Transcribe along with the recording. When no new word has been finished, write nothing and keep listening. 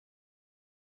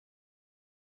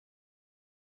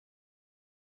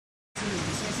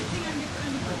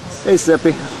Hey, Seppi.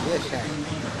 Yes, sir.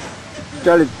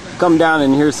 Try to come down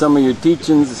and hear some of your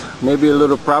teachings, maybe a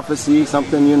little prophecy,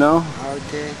 something you know.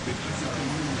 Okay.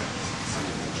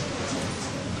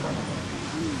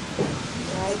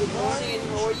 Hi, good morning.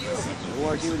 How are you?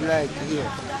 What you would like to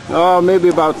hear? Oh, maybe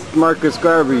about Marcus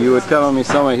Garvey. You were telling me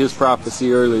some of his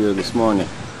prophecy earlier this morning.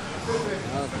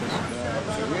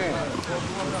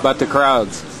 Yeah. About the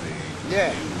crowds.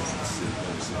 Yeah.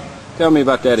 Tell me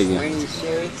about that again. When you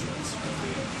say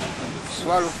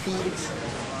swallow field,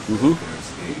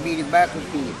 it'd be the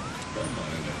battlefield.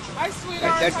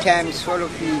 At that time, swallow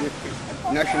field,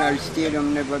 National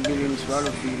Stadium never built in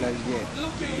swallow field as yet.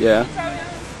 Yeah.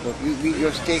 But we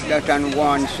just take that on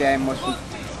one side, must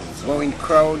go in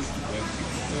crowd,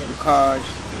 because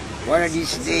one of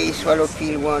these days swallow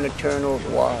field want to turn out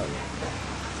wild.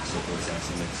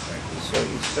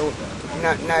 So it's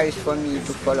not nice for me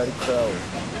to follow the crowd.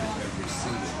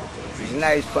 It's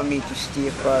nice for me to stay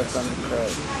far from the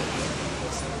crowd.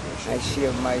 I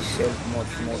save myself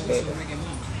much more better.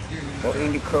 But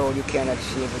in the crowd you cannot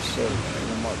save yourself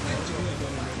too much.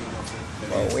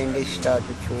 But when they start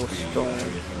to throw stones,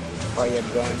 fire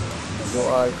gun, do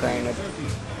all kind of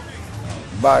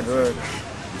bad works,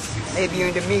 maybe you're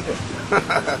in the middle,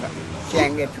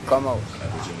 can't get to come out.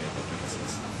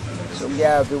 So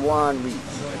Garvey warned me,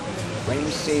 when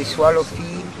we say swallow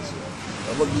field,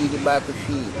 it will be the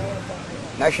battlefield.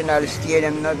 National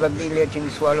Stadium never built it in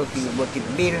swallow field, but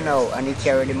it built now and it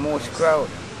carry the most crowd.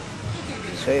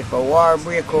 So if a war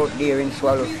break out there in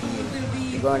swallow field,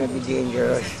 it's gonna be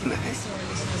dangerous, man.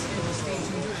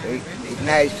 So it's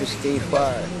nice to stay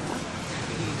far.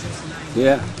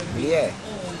 Yeah. Yeah.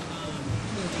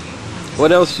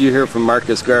 What else did you hear from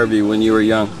Marcus Garvey when you were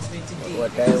young?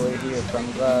 What I will hear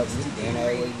from Garvey when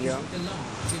I was young,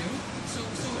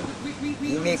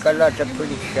 he make a lot of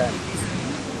prediction.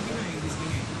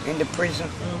 In the prison,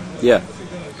 Yeah.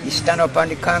 he stand up on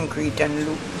the concrete and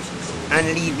look and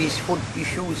leave his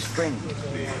shoes print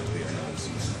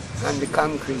on the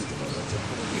concrete.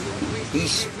 He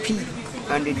speak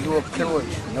and the door closed,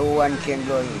 no one can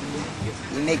go in.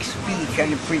 He makes speech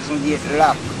and the prison gate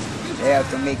locked. They have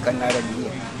to make another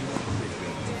gate.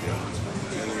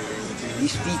 He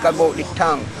speak about the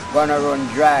tongue, gonna run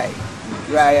dry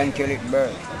until it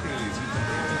burns.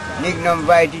 Nignum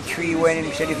Vitae tree when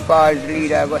him say the false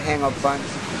leader go hang up on.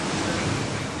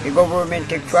 The government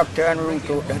take tractor and root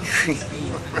out that tree.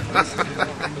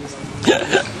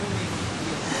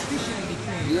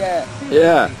 Yeah.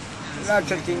 Yeah.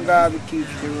 Lots of things Garvey teach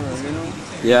the world, you know.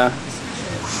 Yeah.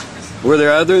 Were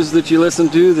there others that you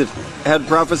listened to that had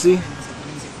prophecy?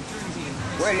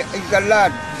 Well, it's a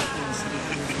lot.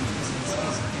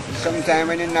 Sometimes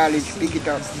when the knowledge pick it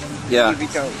up, Yeah. give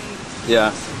it out.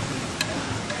 Yeah.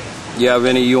 You have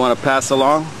any you want to pass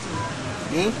along?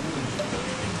 Me?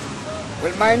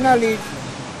 Well, my knowledge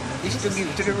is to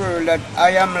give to the world that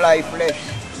I am lifeless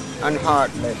and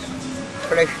heartless,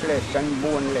 fleshless and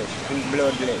boneless and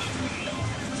bloodless.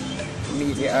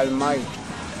 Me, the Almighty,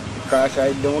 because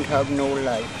I don't have no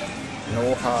life,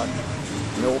 no heart,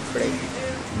 no flesh,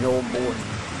 no bone,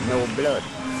 no blood.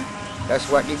 That's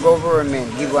what the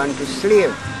government give unto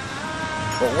slave.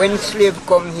 But when slave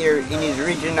come here in his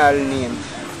original name,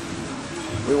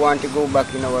 we want to go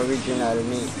back in our original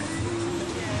name.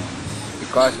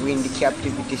 Because we're in the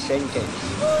captivity sentence.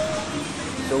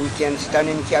 So we can stand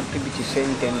in captivity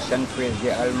sentence and praise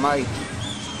the Almighty.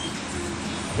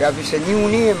 We have this a new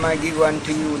name I give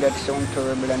unto you that sound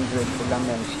terrible and dreadful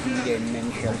amongst heathen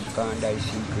men shall scorn thy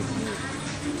secret name.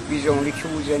 He's only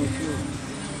chosen few.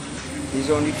 He's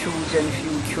only chosen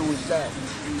few choose that.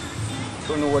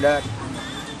 To know that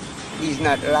is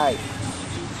not life.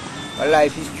 A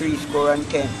life is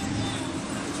 70.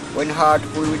 When heart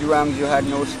full with wrongs, you had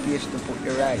no space to put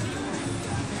the right.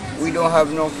 We don't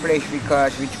have no flesh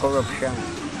because with corruption.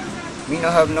 We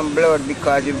don't have no blood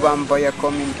because the vampire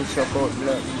coming to suck out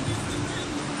blood.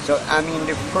 So I mean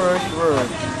the first word,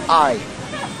 I.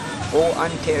 Go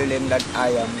and tell them that I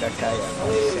am that I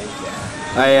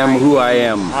am. I am who I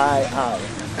am. I.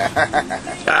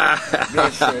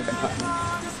 Blessed.